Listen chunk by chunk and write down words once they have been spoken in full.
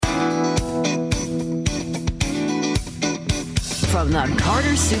From the Carter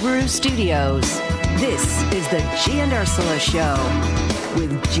Subaru Studios, this is the G and Ursula Show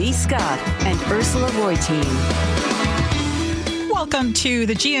with G. Scott and Ursula Reutin. Welcome to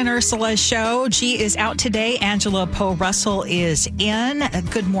the G and Ursula Show. G is out today. Angela Poe Russell is in.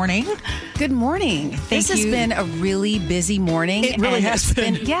 Good morning. Good morning. This has been a really busy morning. It really has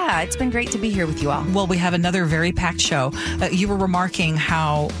been. Yeah, it's been great to be here with you all. Well, we have another very packed show. You were remarking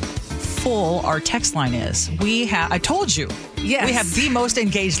how full our text line is. I told you. Yes. We have the most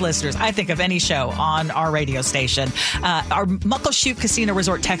engaged listeners, I think, of any show on our radio station. Our Muckleshoot Casino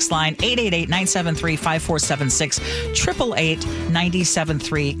Resort text line, 888-973-5476,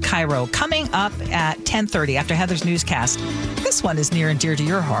 888-973 Cairo. Coming up at 10:30 after Heather's newscast. This one is near and dear to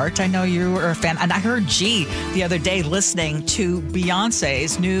your heart. I know you are a fan. And I heard G the other day listening to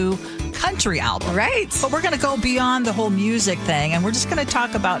Beyonce's new country album. Right. But we're going to go beyond the whole music thing, and we're just going to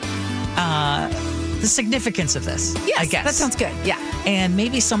talk about the significance of this. Yes, I guess. that sounds good. Yeah. And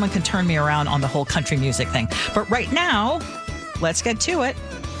maybe someone can turn me around on the whole country music thing. But right now, let's get to it.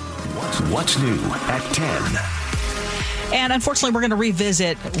 What's new at 10? And unfortunately, we're going to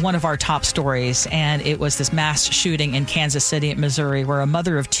revisit one of our top stories. And it was this mass shooting in Kansas City, Missouri, where a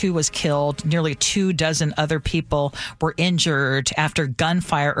mother of two was killed. Nearly 24 other people were injured after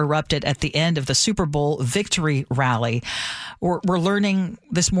gunfire erupted at the end of the Super Bowl victory rally. We're learning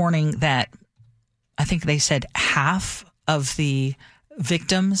this morning that I think they said half of the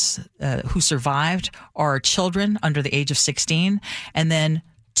victims who survived are children under the age of 16. And then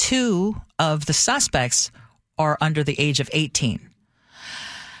 2 of the suspects are under the age of 18.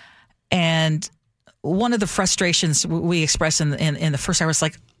 And one of the frustrations we expressed in the first hour was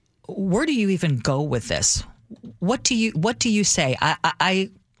like, where do you even go with this? What do you say?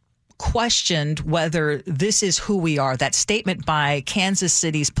 I questioned whether this is who we are. That statement by Kansas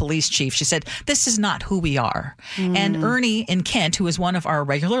City's police chief, she said, this is not who we are. And Ernie in Kent, who is one of our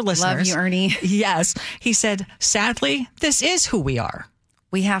regular listeners. Love you, Ernie. Yes. He said, sadly, this is who we are.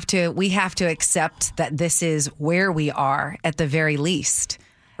 We have to accept that this is where we are at the very least,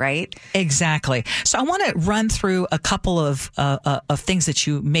 right? Exactly. So I want to run through a couple of things that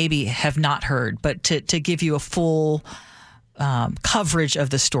you maybe have not heard, but to give you a full coverage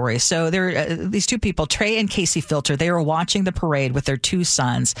of the story. So these 2 people, Trey and Casey Filter, they were watching the parade with their 2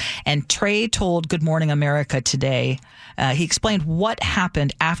 sons. And Trey told Good Morning America today, he explained what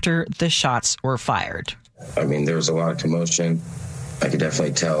happened after the shots were fired. I mean, there was a lot of commotion. I could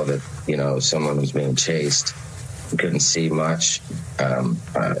definitely tell that, someone was being chased. I couldn't see much. I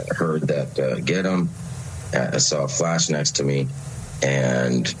heard that get him. I saw a flash next to me.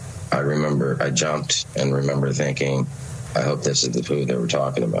 And I jumped and remember thinking, I hope this is the food they were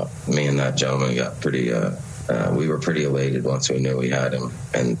talking about. Me and that gentleman got we were pretty elated once we knew we had him.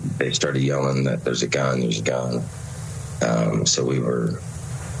 And they started yelling that there's a gun. So we were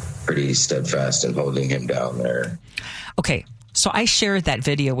pretty steadfast in holding him down there. Okay. So I shared that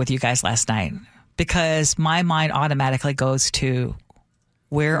video with you guys last night because my mind automatically goes to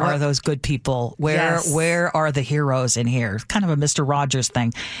where are those good people? Where are the heroes in here? Kind of a Mr. Rogers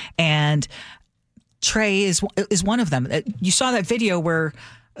thing. And Trey is one of them. You saw that video where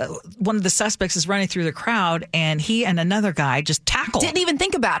one of the suspects is running through the crowd and he and another guy just tackled. Didn't even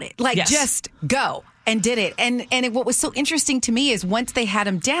think about it. Just go and did it. And what was so interesting to me is once they had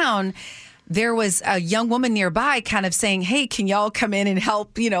him down, there was a young woman nearby kind of saying, hey, can y'all come in and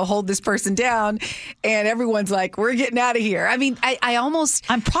help, hold this person down? And everyone's like, we're getting out of here. I mean,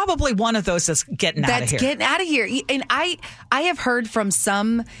 I'm probably one of those that's getting out of here. That's getting out of here. And I have heard from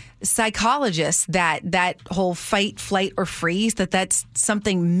some psychologists that whole fight, flight, or freeze, that's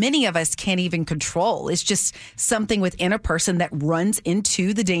something many of us can't even control. It's just something within a person that runs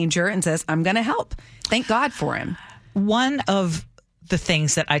into the danger and says, I'm going to help. Thank God for him. One of the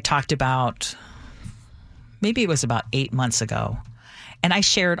things that I talked about, maybe it was about 8 months ago, and I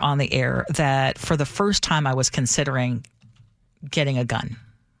shared on the air that for the first time I was considering getting a gun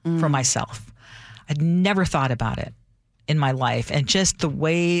for myself. I'd never thought about it in my life. And just the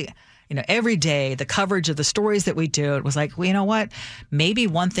way, every day, the coverage of the stories that we do, it was like, well, you know what? Maybe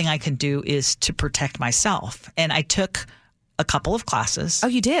one thing I can do is to protect myself. And I took a couple of classes. Oh,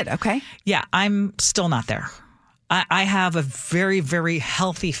 you did? Okay. Yeah, I'm still not there. I have a very, very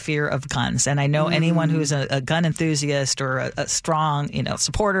healthy fear of guns. And I know anyone who's a gun enthusiast or a strong,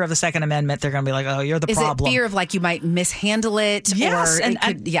 supporter of the Second Amendment, they're going to be like, oh, you're the problem. Is it fear of you might mishandle it? Yes.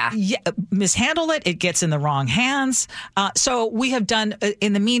 Yeah, mishandle it. It gets in the wrong hands. So we have done,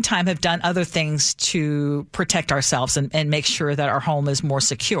 in the meantime, have done other things to protect ourselves and make sure that our home is more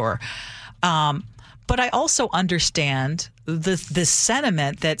secure. But I also understand this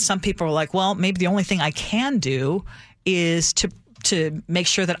sentiment that some people are like, well, maybe the only thing I can do is to to make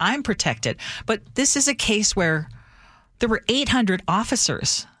sure that I'm protected. But this is a case where there were 800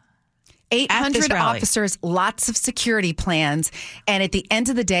 officers. 800 officers, lots of security plans. And at the end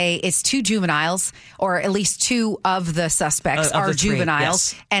of the day, it's 2 juveniles, or at least 2 of the suspects are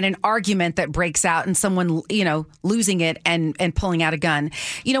juveniles, yes. And an argument that breaks out and someone, losing it and pulling out a gun.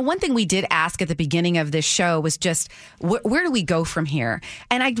 One thing we did ask at the beginning of this show was just, where do we go from here?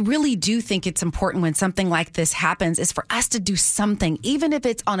 And I really do think it's important when something like this happens is for us to do something, even if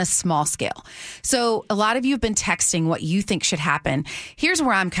it's on a small scale. So a lot of you have been texting what you think should happen. Here's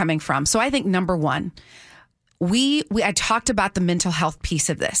where I'm coming from. So I think number one, I talked about the mental health piece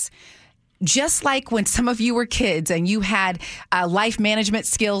of this. Just like when some of you were kids and you had a life management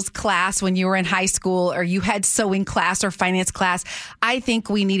skills class when you were in high school, or you had sewing class or finance class, I think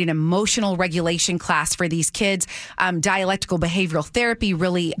we need an emotional regulation class for these kids. Dialectical behavioral therapy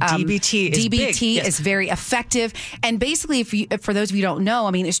really, DBT is very effective. And basically, for those of you who don't know,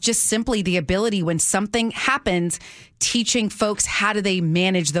 it's just simply the ability when something happens, teaching folks how do they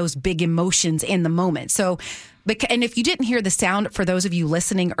manage those big emotions in the moment. So, and if you didn't hear the sound, for those of you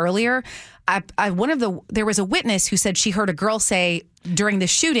listening earlier, there was a witness who said she heard a girl say during the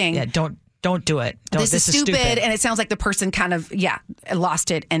shooting, "Yeah, don't do it. This is stupid." And it sounds like the person kind of,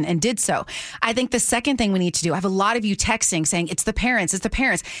 lost it and did so. I think the second thing we need to do, I have a lot of you texting saying it's the parents.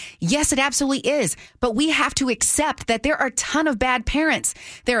 Yes, it absolutely is. But we have to accept that there are a ton of bad parents.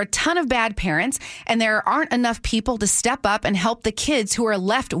 And there aren't enough people to step up and help the kids who are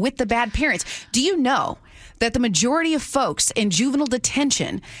left with the bad parents. Do you know that the majority of folks in juvenile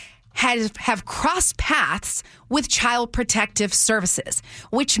detention have crossed paths with Child Protective Services,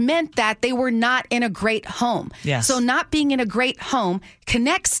 which meant that they were not in a great home. Yes. So not being in a great home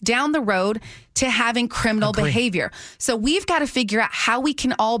connects down the road to having criminal behavior. So we've got to figure out how we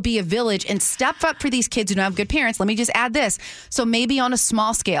can all be a village and step up for these kids who don't have good parents. Let me just add this. So maybe on a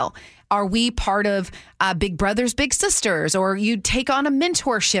small scale, are we part of Big Brothers, Big Sisters, or you take on a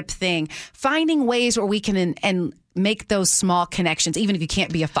mentorship thing, finding ways where we can and make those small connections, even if you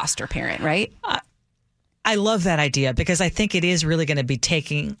can't be a foster parent, right? I love that idea, because I think it is really going to be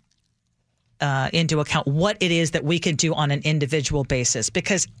taking into account what it is that we could do on an individual basis.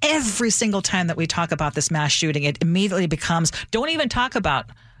 Because every single time that we talk about this mass shooting, it immediately becomes, don't even talk about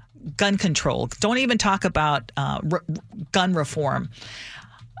gun control. Don't even talk about gun reform.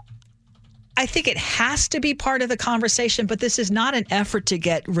 I think it has to be part of the conversation, but this is not an effort to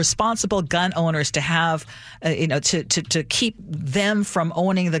get responsible gun owners to have, to keep them from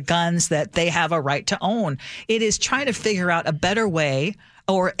owning the guns that they have a right to own. It is trying to figure out a better way,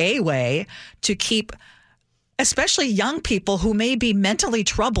 or a way, to keep especially young people who may be mentally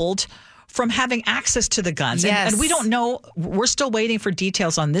troubled from having access to the guns. Yes. And we don't know. We're still waiting for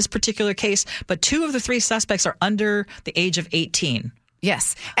details on this particular case, but 2 of the 3 suspects are under the age of 18.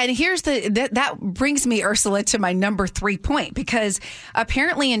 Yes. And here's that brings me, Ursula, to my number 3 point, because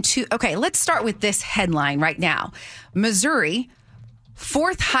apparently let's start with this headline right now. Missouri,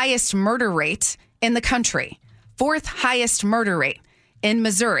 4th highest murder rate in the country. 4th highest murder rate in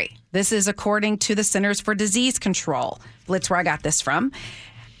Missouri. This is according to the Centers for Disease Control. That's where I got this from.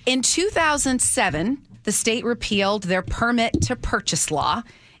 In 2007, the state repealed their permit to purchase law.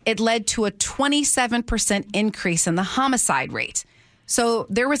 It led to a 27% increase in the homicide rate. So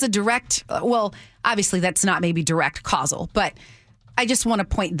there was a direct, obviously that's not maybe direct causal, but I just want to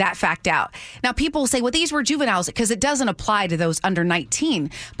point that fact out. Now, people say, well, these were juveniles, because it doesn't apply to those under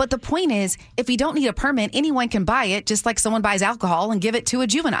 19. But the point is, if you don't need a permit, anyone can buy it, just like someone buys alcohol and give it to a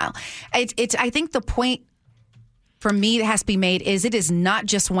juvenile. I think the point for me that has to be made is it is not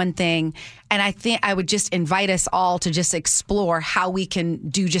just one thing. And I think I would just invite us all to just explore how we can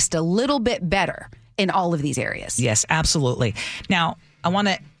do just a little bit better in all of these areas. Yes, absolutely. Now, I want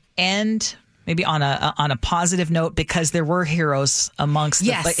to end maybe on a positive note, because there were heroes amongst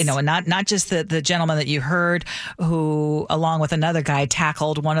not just the gentleman that you heard who, along with another guy,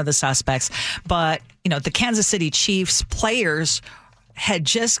 tackled one of the suspects, but the Kansas City Chiefs players had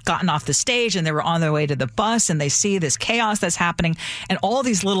just gotten off the stage and they were on their way to the bus, and they see this chaos that's happening, and all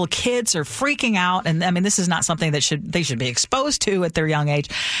these little kids are freaking out. And this is not something that they should be exposed to at their young age.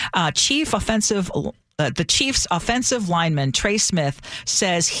 The Chiefs offensive lineman, Trey Smith,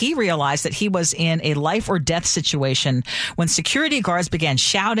 says he realized that he was in a life or death situation when security guards began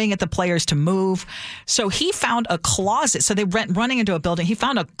shouting at the players to move. So he found a closet. So they went running into a building. He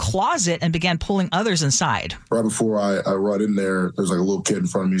found a closet and began pulling others inside. Right before I run in there, there's like a little kid in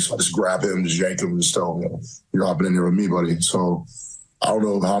front of me. So I just grab him, just yank him, and just tell him, you're hopping in there with me, buddy. So I don't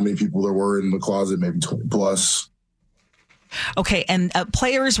know how many people there were in the closet, maybe 20 plus. Okay, and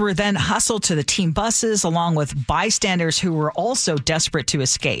players were then hustled to the team buses along with bystanders who were also desperate to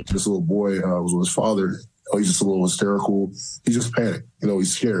escape. This little boy was with his father. He's just a little hysterical. He's just panicked.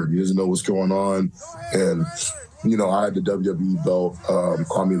 He's scared. He doesn't know what's going on. And, I had the WWE belt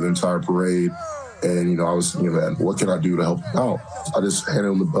on me the entire parade. And, I was, man, what can I do to help him out? I just handed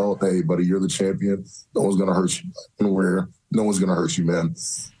him the belt. Hey, buddy, you're the champion. No one's going to hurt you. No one's going to hurt you, man.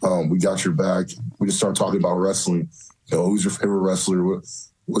 We got your back. We just started talking about wrestling. Who's your favorite wrestler? What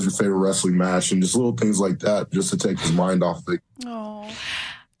was your favorite wrestling match? And just little things like that, just to take his mind off of it. Oh,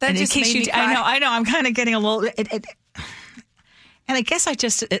 that and just made me cry. I know. I'm kind of getting a little. And I guess I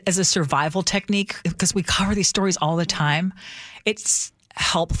just, as a survival technique, because we cover these stories all the time, it's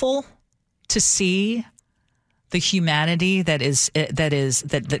helpful to see the humanity that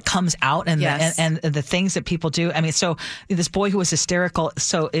comes out and Yes. and the things that people do. I mean, so this boy who was hysterical.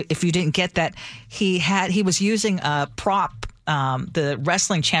 So if you didn't get that, he was using a prop, the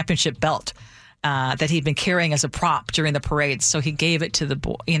wrestling championship belt that he'd been carrying as a prop during the parade. So he gave it to the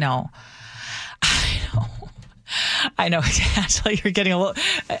boy. I know. Actually, you're getting a little.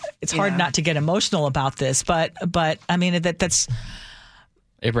 It's hard not to get emotional about this, but I mean that's.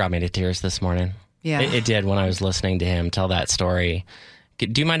 It brought me to tears this morning. Yeah, it did when I was listening to him tell that story.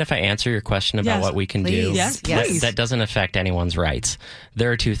 Do you mind if I answer your question about what we can do? Yes, please. That doesn't affect anyone's rights.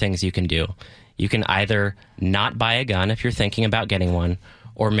 There are two things you can do. You can either not buy a gun if you're thinking about getting one,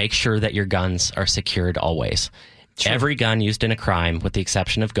 or make sure that your guns are secured always. True. Every gun used in a crime, with the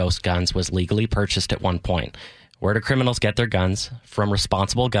exception of ghost guns, was legally purchased at one point. Where do criminals get their guns? From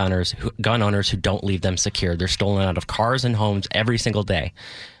responsible gun owners who don't leave them secured. They're stolen out of cars and homes every single day.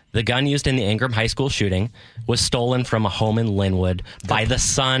 The gun used in the Ingram High School shooting was stolen from a home in Linwood by the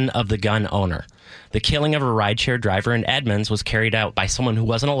son of the gun owner. The killing of a rideshare driver in Edmonds was carried out by someone who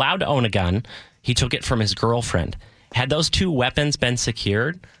wasn't allowed to own a gun. He took it from his girlfriend. Had those two weapons been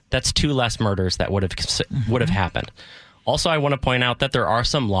secured, that's two less murders that would have happened. Also, I want to point out that there are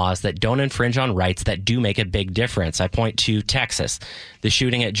some laws that don't infringe on rights that do make a big difference. I point to Texas, the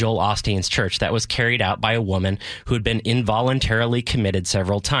shooting at Joel Osteen's church that was carried out by a woman who had been involuntarily committed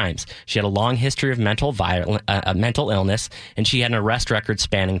several times. She had a long history of mental illness, and she had an arrest record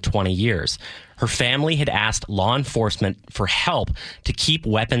spanning 20 years. Her family had asked law enforcement for help to keep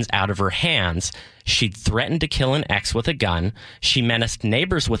weapons out of her hands. She'd threatened to kill an ex with a gun. She menaced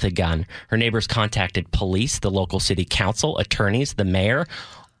neighbors with a gun. Her neighbors contacted police, the local city council, attorneys, the mayor.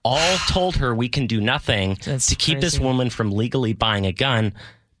 All told her we can do nothing to keep this woman from legally buying a gun.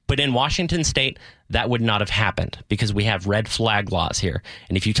 But in Washington state, that would not have happened because we have red flag laws here.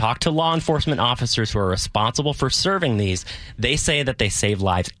 And if you talk to law enforcement officers who are responsible for serving these, they say that they save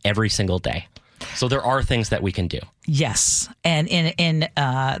lives every single day. So there are things that we can do. Yes. And in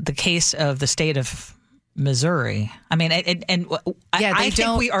the case of the state of Missouri, I mean, I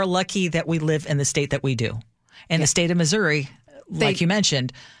think we are lucky that we live in the state that we do. In the state of Missouri, like you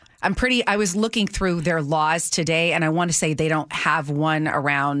mentioned. I was looking through their laws today, and I want to say they don't have one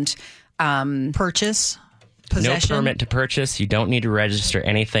around purchase, possession. No permit to purchase. You don't need to register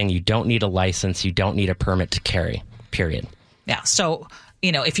anything. You don't need a license. You don't need a permit to carry, period. Yeah. So,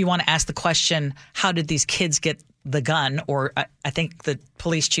 if you want to ask the question, how did these kids get the gun? Or I think the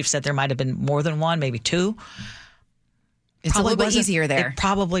police chief said there might have been more than one, maybe two. It's a little bit easier there. It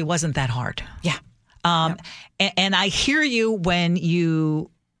probably wasn't that hard. Yeah. And I hear you when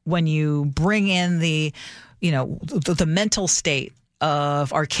you bring in the mental state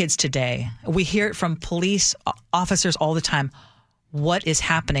of our kids today. We hear it from police officers all the time. What is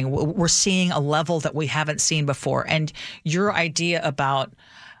happening? We're seeing a level that we haven't seen before. And your idea about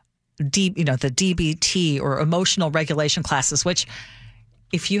the DBT or emotional regulation classes, which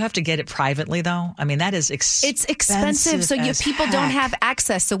if you have to get it privately, though, I mean, that is it's expensive. So people don't have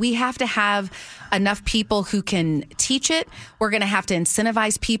access. So we have to have enough people who can teach it. We're going to have to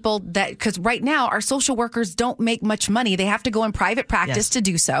incentivize people because right now our social workers don't make much money. They have to go in private practice to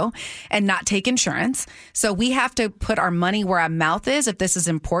do so and not take insurance. So we have to put our money where our mouth is. If this is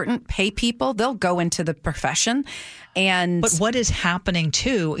important, pay people. They'll go into the profession. But what is happening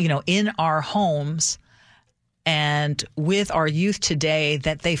too, in our homes and with our youth today,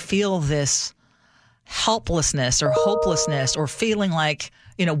 that they feel this helplessness or hopelessness or feeling like,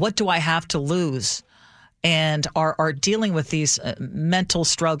 what do I have to lose? And are dealing with these mental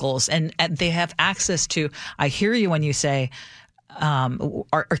struggles. And they have access to, I hear you when you say,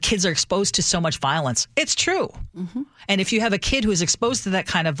 our kids are exposed to so much violence. It's true. Mm-hmm. And if you have a kid who's exposed to that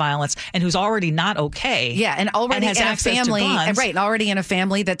kind of violence and who's already not okay, and already has in a access family, to guns, and already in a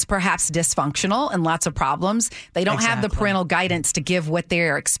family that's perhaps dysfunctional and lots of problems, they don't have the parental guidance to give what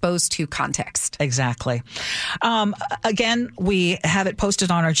they're exposed to context. Exactly. Again, we have it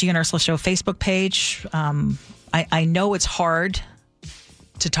posted on our G and Ursula Show Facebook page. I know it's hard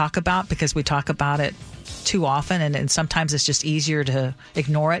to talk about because we talk about it too often, and sometimes it's just easier to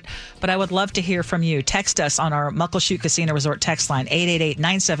ignore it. But I would love to hear from you. Text us on our Muckleshoot Casino Resort text line,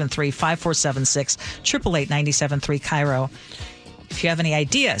 888-973-5476, 888-973 Cairo. If you have any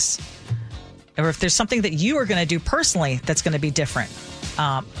ideas, or if there's something that you are going to do personally that's going to be different,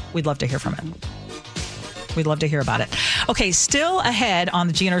 we'd love to hear from it. We'd love to hear about it. Okay, still ahead on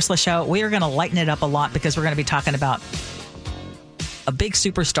the G and Ursula Show, we are going to lighten it up a lot because we're going to be talking about a big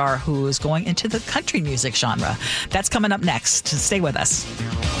superstar who is going into the country music genre. That's coming up next. Stay with us.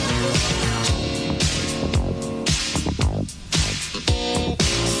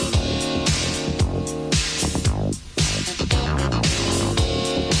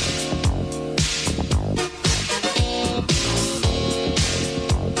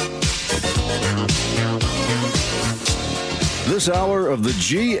 This hour of the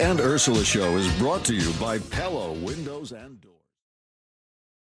G and Ursula Show is brought to you by Pella Windows and Doors.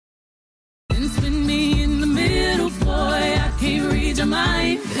 Spin me in the middle, boy. I can't read your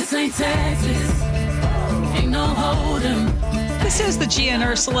mind. This ain't Texas. Ain't no hold'em. This is the G and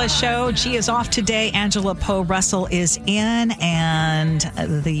Ursula Show. G is off today. Angela Poe Russell is in, and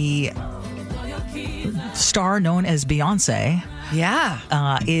the star known as Beyoncé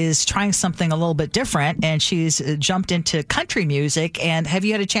is trying something a little bit different, and she's jumped into country music. And have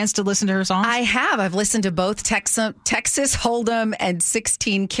you had a chance to listen to her songs? I have. I've listened to both Texas Hold'em and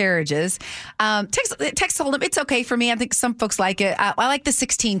 16 Carriages. Texas Hold'em, it's okay for me. I think some folks like it. I like the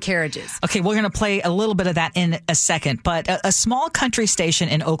 16 Carriages. Okay, we're going to play a little bit of that in a second. But a small country station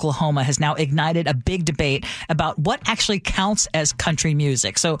in Oklahoma has now ignited a big debate about what actually counts as country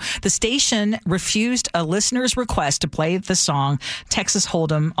music. So the station refused a listener's request to play the song Texas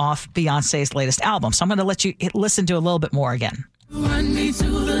Hold'em off Beyonce's latest album. So I'm going to let you listen to a little bit more again. Run me to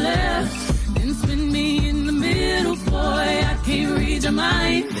the left, then spin me in the middle, boy. I can't read your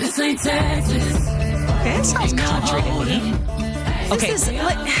mind. This ain't Texas. Okay, it sounds country to me. Okay.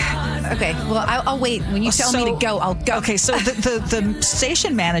 Okay, well, I'll wait. When you tell me to go, I'll go. Okay, so the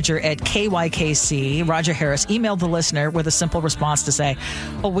station manager at KYKC, Roger Harris, emailed the listener with a simple response to say,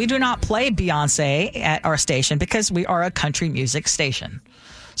 well, we do not play Beyonce at our station because we are a country music station.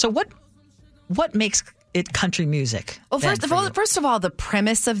 So what makes it country music? Well, first of all, the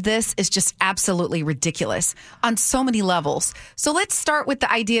premise of this is just absolutely ridiculous on so many levels. So let's start with the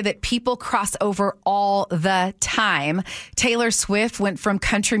idea that people cross over all the time. Taylor Swift went from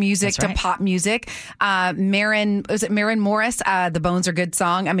country music to pop music. Maren Morris, The Bones Are Good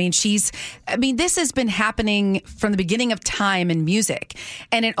song. This has been happening from the beginning of time in music.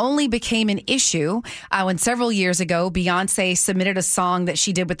 And it only became an issue when several years ago, Beyonce submitted a song that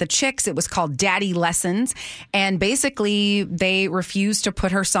she did with the Chicks. It was called Daddy Lessons. And basically, they refused to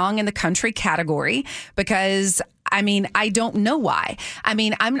put her song in the country category because, I don't know why.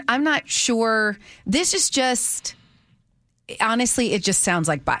 I'm not sure. This is just, honestly, it just sounds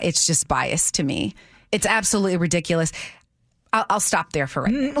like it's just biased to me. It's absolutely ridiculous. I'll stop there for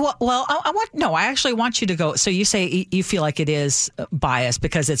right now. Well, I actually want you to go. So you say you feel like it is biased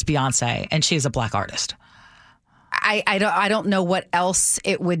because it's Beyonce and she's a black artist. I don't know what else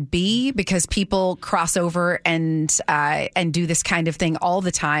it would be because people cross over and do this kind of thing all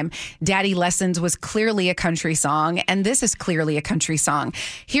the time. Daddy Lessons was clearly a country song, and this is clearly a country song.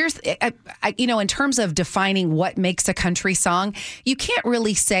 Here's, in terms of defining what makes a country song, you can't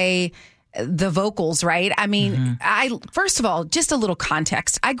really say the vocals, right? First of all, just a little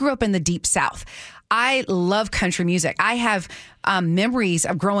context. I grew up in the Deep South. I love country music. I have memories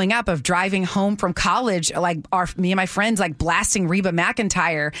of growing up, of driving home from college, me and my friends, blasting Reba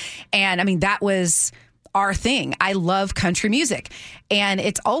McEntire. And that was our thing. I love country music. And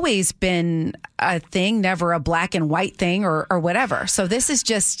it's always been a thing, never a black and white thing or whatever. So this is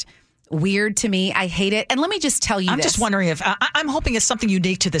just weird to me. I hate it. And let me just tell you I'm just wondering if I'm hoping it's something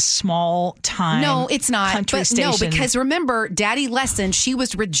unique to this small time. No, it's not. Country station. No, because remember, Daddy Lesson, she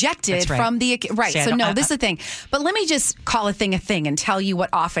was rejected from the right. See, this is the thing. But let me just call a thing and tell you what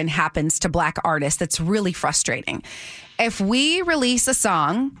often happens to black artists. That's really frustrating. If we release a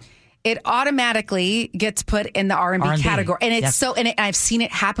song it automatically gets put in the R&B category. And it's and I've seen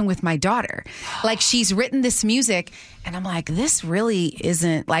it happen with my daughter. Like, she's written this music and I'm like, this really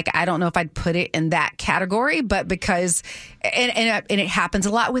isn't, like, I don't know if I'd put it in that category, but because, and it happens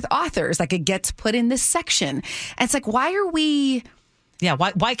a lot with authors, like it gets put in this section. And it's like, why are we... Yeah,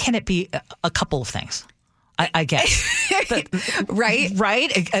 why can't it be a couple of things? I guess.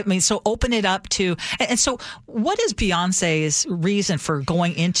 Right? I mean, so open it up to... And so what is Beyonce's reason for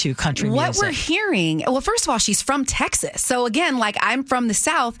going into country music? What we're hearing... Well, first of all, she's from Texas. So again, like, I'm from the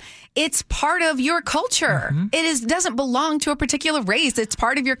South. It's part of your culture. Mm-hmm. It doesn't belong to a particular race. It's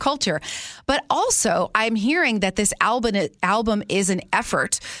part of your culture. But also, I'm hearing that this album is an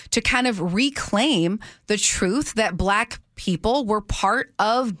effort to kind of reclaim the truth that Black people were part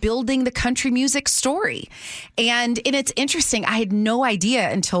of building the country music story. And it's interesting. I had no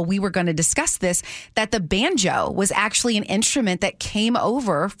idea until we were going to discuss this, that the banjo was actually an instrument that came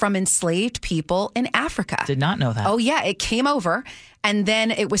over from enslaved people in Africa. Did not know that. Oh, yeah. It came over. And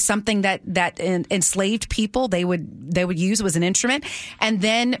then it was something that enslaved people, they would use as an instrument. And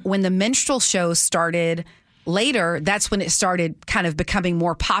then when the minstrel shows started later, that's when it started kind of becoming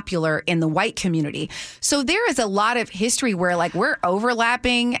more popular in the white community. So there is a lot of history where, like, we're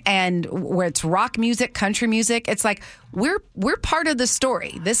overlapping, and where it's rock music, country music. It's like we're part of the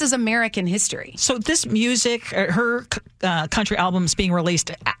story. This is American history. So this music, her country album is being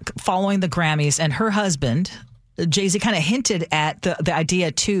released following the Grammys, and her husband, Jay-Z, kind of hinted at the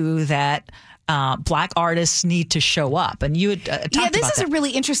idea too that Black artists need to show up, and you had talked about that. Yeah, this is a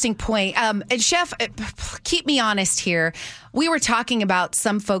really interesting point. And Chef, keep me honest here. We were talking about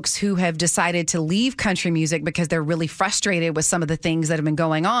some folks who have decided to leave country music because they're really frustrated with some of the things that have been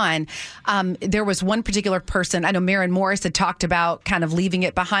going on. There was one particular person, I know Maren Morris had talked about kind of leaving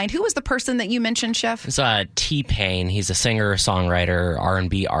it behind. Who was the person that you mentioned, Chef? It's T-Pain. He's a singer, songwriter,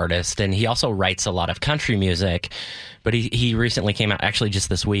 R&B artist, and he also writes a lot of country music. But he recently came out, actually just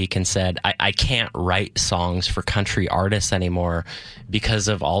this week, and said, I can't write songs for country artists anymore because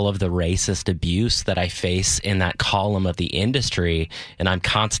of all of the racist abuse that I face in that column of the industry. And I'm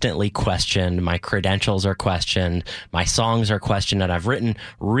constantly questioned. My credentials are questioned. My songs are questioned. And I've written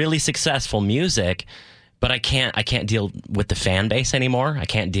really successful music, but I can't deal with the fan base anymore. I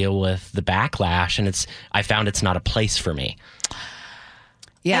can't deal with the backlash. And I found it's not a place for me.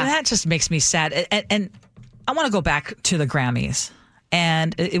 Yeah. And that just makes me sad. And I want to go back to the Grammys.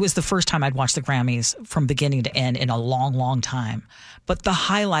 And it was the first time I'd watched the Grammys from beginning to end in a long, long time. But the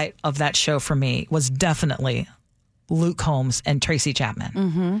highlight of that show for me was definitely Luke Combs and Tracy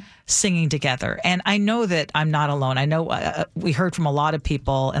Chapman singing together. And I know that I'm not alone. I know we heard from a lot of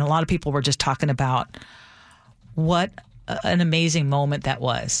people, and a lot of people were just talking about what an amazing moment that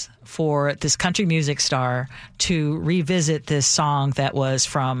was for this country music star to revisit this song that was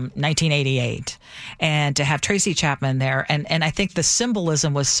from 1988 and to have Tracy Chapman there. And I think the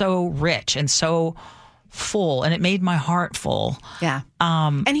symbolism was so rich and so full, and it made my heart full. Yeah.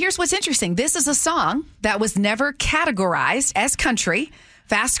 And here's what's interesting. This is a song that was never categorized as country.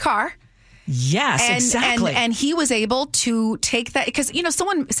 Fast Car. Yes, exactly. And he was able to take that, because,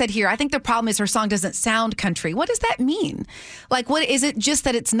 someone said here, I think the problem is her song doesn't sound country. What does that mean? Like, what is it? Just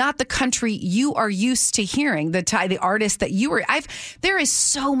that it's not the country you are used to hearing, the artist that you were. There is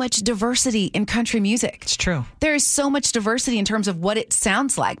so much diversity in country music. It's true. There is so much diversity in terms of what it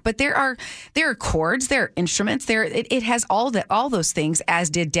sounds like, but there are chords, there are instruments, it has all those things, as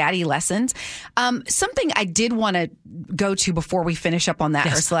did Daddy Lessons. Something I did want to go to before we finish up on that,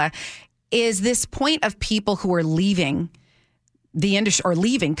 yes, Ursula, is this point of people who are leaving the industry or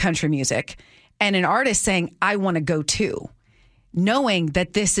leaving country music, and an artist saying, I want to go too, knowing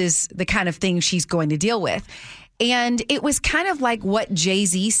that this is the kind of thing she's going to deal with. And it was kind of like what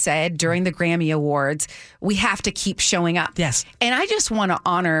Jay-Z said during the Grammy Awards, we have to keep showing up. Yes. And I just want to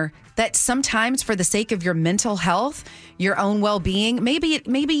honor that sometimes, for the sake of your mental health, your own well-being, maybe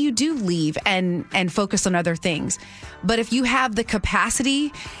you do leave and focus on other things. But if you have the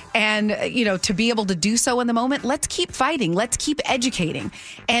capacity and, to be able to do so in the moment, let's keep fighting. Let's keep educating.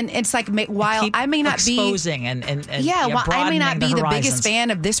 And it's like, while I may not be exposing and while I may not be the horizons. biggest fan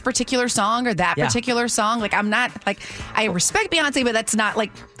of this particular song or that particular song, like, I'm not, like, I respect Beyonce, but that's not,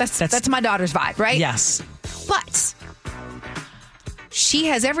 like, that's my daughter's vibe, right? Yes. But she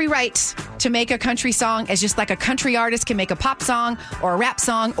has every right to make a country song, as just like a country artist can make a pop song or a rap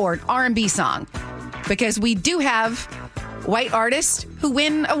song or an R&B song, because we do have white artists who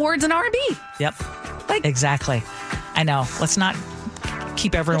win awards in R&B. Yep. Exactly. I know. Let's not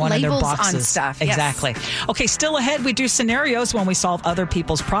keep everyone in their boxes. On stuff. Exactly. Yes. Okay, still ahead, we do scenarios when we solve other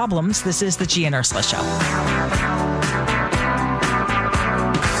people's problems. This is the G and Ursula Show.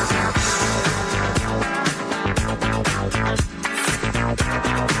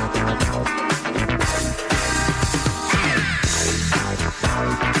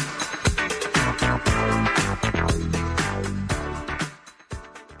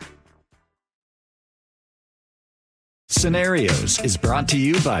 Scenarios is brought to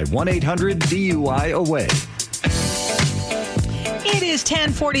you by 1-800-DUI-AWAY. It is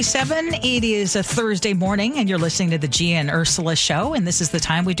 10:47. It is a Thursday morning, and you're listening to the Gia and Ursula show, and this is the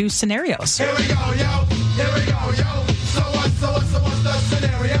time we do scenarios. Here we go, yo. Here we go, yo. So what's the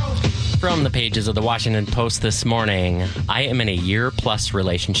scenario? From the pages of the Washington Post this morning, I am in a year-plus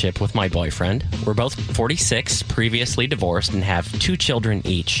relationship with my boyfriend. We're both 46, previously divorced, and have 2 children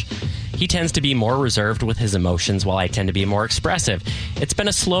each. He tends to be more reserved with his emotions, while I tend to be more expressive. It's been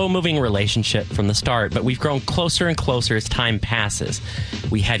a slow-moving relationship from the start, but we've grown closer and closer as time passes.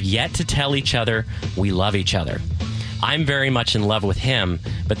 We have yet to tell each other we love each other. I'm very much in love with him,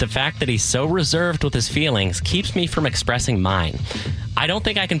 but the fact that he's so reserved with his feelings keeps me from expressing mine. I don't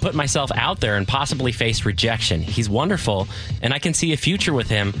think I can put myself out there and possibly face rejection. He's wonderful, and I can see a future with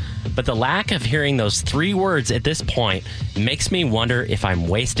him, but the lack of hearing those 3 words at this point makes me wonder if I'm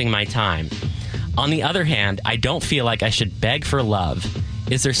wasting my time. On the other hand, I don't feel like I should beg for love.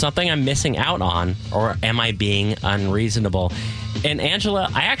 Is there something I'm missing out on, or am I being unreasonable? And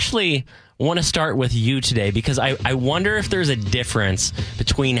Angela, I actually want to start with you today because I wonder if there's a difference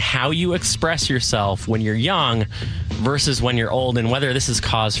between how you express yourself when you're young versus when you're old, and whether this is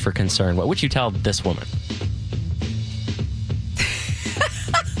cause for concern. What would you tell this woman?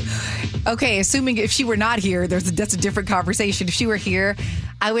 Okay, assuming if she were not here, that's a different conversation. If she were here,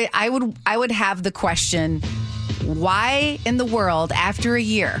 I would have the question, why in the world, after a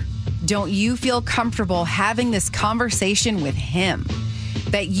year, don't you feel comfortable having this conversation with him?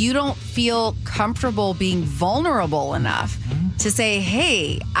 That you don't feel comfortable being vulnerable enough to say,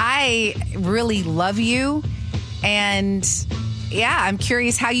 hey, I really love you. And yeah, I'm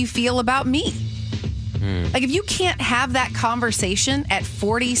curious how you feel about me. Like, if you can't have that conversation at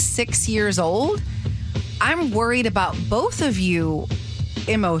 46 years old, I'm worried about both of you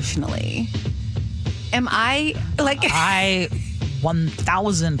emotionally. Am I like... I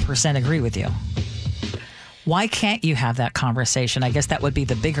 1,000% agree with you. Why can't you have that conversation? I guess that would be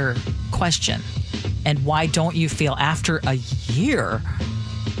the bigger question. And why don't you feel after a year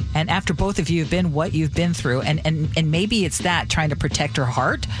and after both of you have been what you've been through, and maybe it's that trying to protect her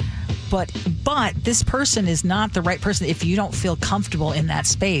heart, but this person is not the right person if you don't feel comfortable in that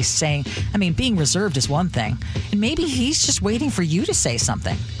space saying, I mean, being reserved is one thing, and maybe he's just waiting for you to say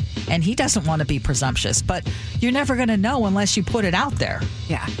something. And he doesn't want to be presumptuous, but you're never going to know unless you put it out there.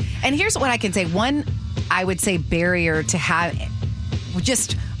 Yeah. And here's what I can say. One, I would say, barrier to have,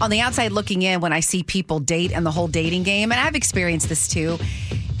 just on the outside looking in, when I see people date and the whole dating game, and I've experienced this too,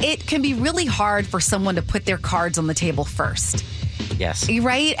 it can be really hard for someone to put their cards on the table first. Yes.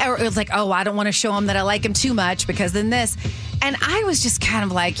 Right? Or it's like, oh, I don't want to show him that I like him too much because then this. And I was just kind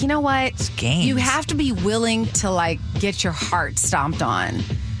of like, you know what? It's games. You have to be willing to like get your heart stomped on,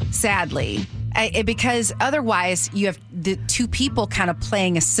 sadly. Because otherwise you have the 2 people kind of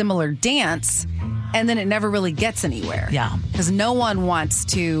playing a similar dance, and then it never really gets anywhere. Yeah. Because no one wants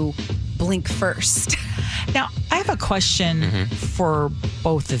to blink first. Now, I have a question for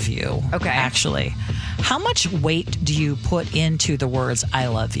both of you. Okay. Actually, how much weight do you put into the words "I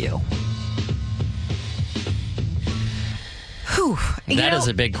love you"? Whew. That is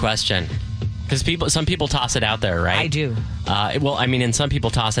a big question. Because some people toss it out there, right? I do. Well, I mean, and some people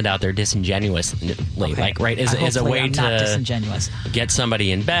toss it out there disingenuously, like, right? As a way I'm not to disingenuous. Get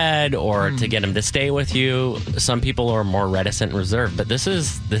somebody in bed or to get them to stay with you. Some people are more reticent and reserved, but this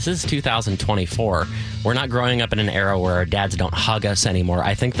is 2024. We're not growing up in an era where our dads don't hug us anymore.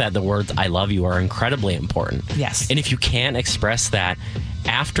 I think that the words "I love you" are incredibly important. Yes. And if you can't express that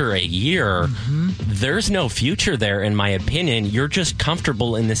after a year, there's no future there, in my opinion. You're just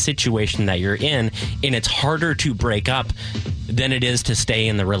comfortable in the situation that you're in, and it's harder to break up than it is to stay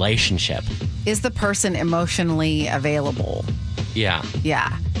in the relationship. Is the person emotionally available? Yeah.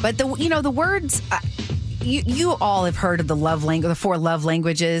 Yeah. But the words, you all have heard of the 4 love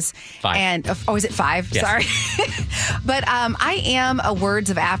languages. 5. And is it 5? Yes. Sorry. But I am a words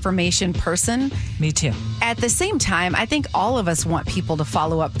of affirmation person. Me too. At the same time, I think all of us want people to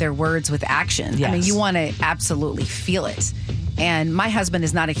follow up their words with action. Yes. I mean, you want to absolutely feel it. And my husband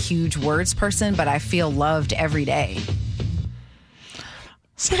is not a huge words person, but I feel loved every day.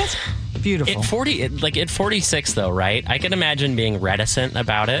 See, that's beautiful. At 46, though, right? I can imagine being reticent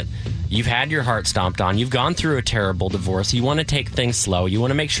about it. You've had your heart stomped on. You've gone through a terrible divorce. You want to take things slow. You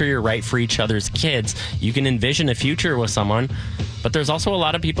want to make sure you're right for each other's kids. You can envision a future with someone. But there's also a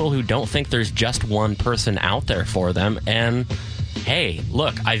lot of people who don't think there's just one person out there for them. And hey,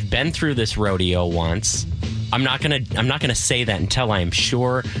 look, I've been through this rodeo once. I'm not gonna say that until I'm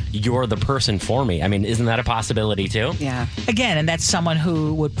sure you're the person for me. I mean, isn't that a possibility too? Yeah. Again, and that's someone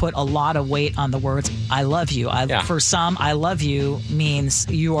who would put a lot of weight on the words "I love you." For some, "I love you" means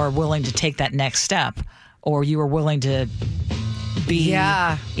you are willing to take that next step, or you are willing to be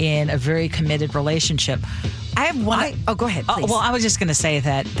in a very committed relationship. I have one. Go ahead, please. Well, I was just going to say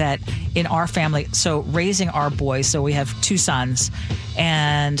that in our family, so raising our boys, so we have 2 sons,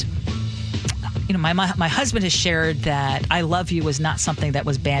 and my husband has shared that "I love you" was not something that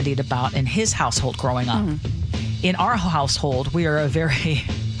was bandied about in his household growing up. In our household, we are a very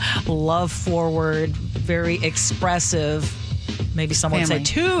love-forward, very expressive, maybe someone would say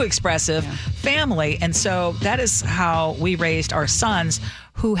too expressive family. And so that is how we raised our sons,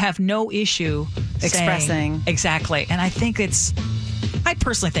 who have no issue expressing. Exactly. And I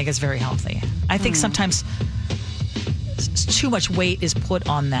personally think it's very healthy. I think sometimes too much weight is put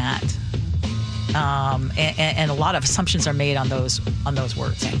on that. And a lot of assumptions are made on those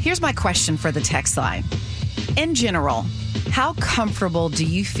words. Here's my question for the text line. In general, how comfortable do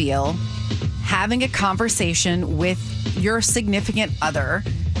you feel having a conversation with your significant other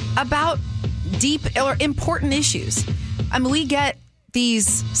about deep or important issues? I mean, we get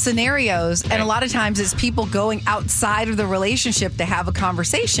these scenarios, and a lot of times it's people going outside of the relationship to have a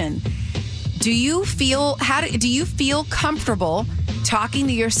conversation. Do you feel comfortable talking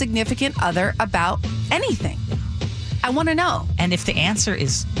to your significant other about anything? I want to know. And if the answer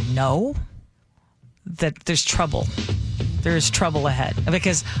is no, that there's trouble. There's trouble ahead.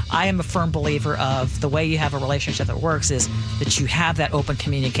 Because I am a firm believer of the way you have a relationship that works is that you have that open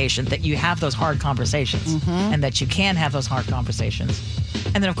communication, that you have those hard conversations, and that you can have those hard conversations.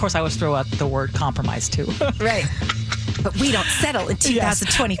 And then, of course, I always throw out the word compromise, too. Right. But we don't settle in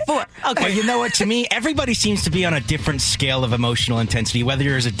 2024. Okay. Well, you know what? To me, everybody seems to be on a different scale of emotional intensity, whether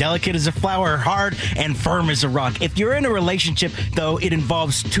you're as delicate as a flower or hard and firm as a rock. If you're in a relationship, though, it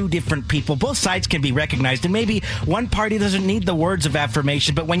involves 2 different people. Both sides can be recognized, and maybe one party doesn't need the words of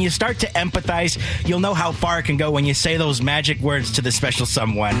affirmation, but when you start to empathize, you'll know how far it can go when you say those magic words to the special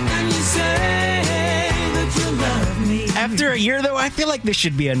someone. After a year, though, I feel like this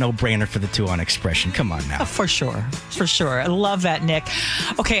should be a no-brainer for the 2 on expression. Come on now. Oh, for sure. For sure. I love that, Nick.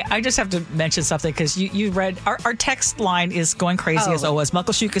 Okay, I just have to mention something because you read our text line is going crazy as always.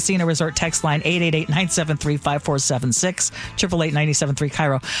 Muckleshoot Casino Resort text line 888-973-5476, 888-973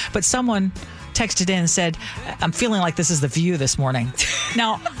 Cairo. But someone texted in and said, "I'm feeling like this is The View this morning."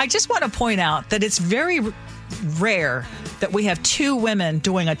 Now, I just want to point out that it's very rare that we have 2 women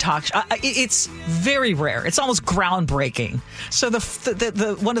doing a talk show. It's very rare. It's almost groundbreaking. So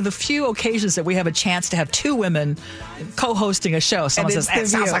the one of the few occasions that we have a chance to have 2 women co-hosting a show, someone says, "It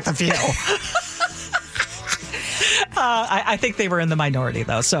sounds like The View." I think they were in the minority,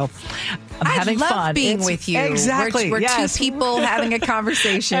 though, so I'm having fun. I love being with you. Exactly. We're 2 people having a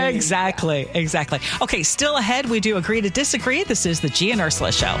conversation. Exactly. Okay, still ahead, we do agree to disagree. This is the G and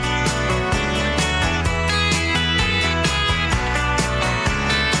Ursula Show.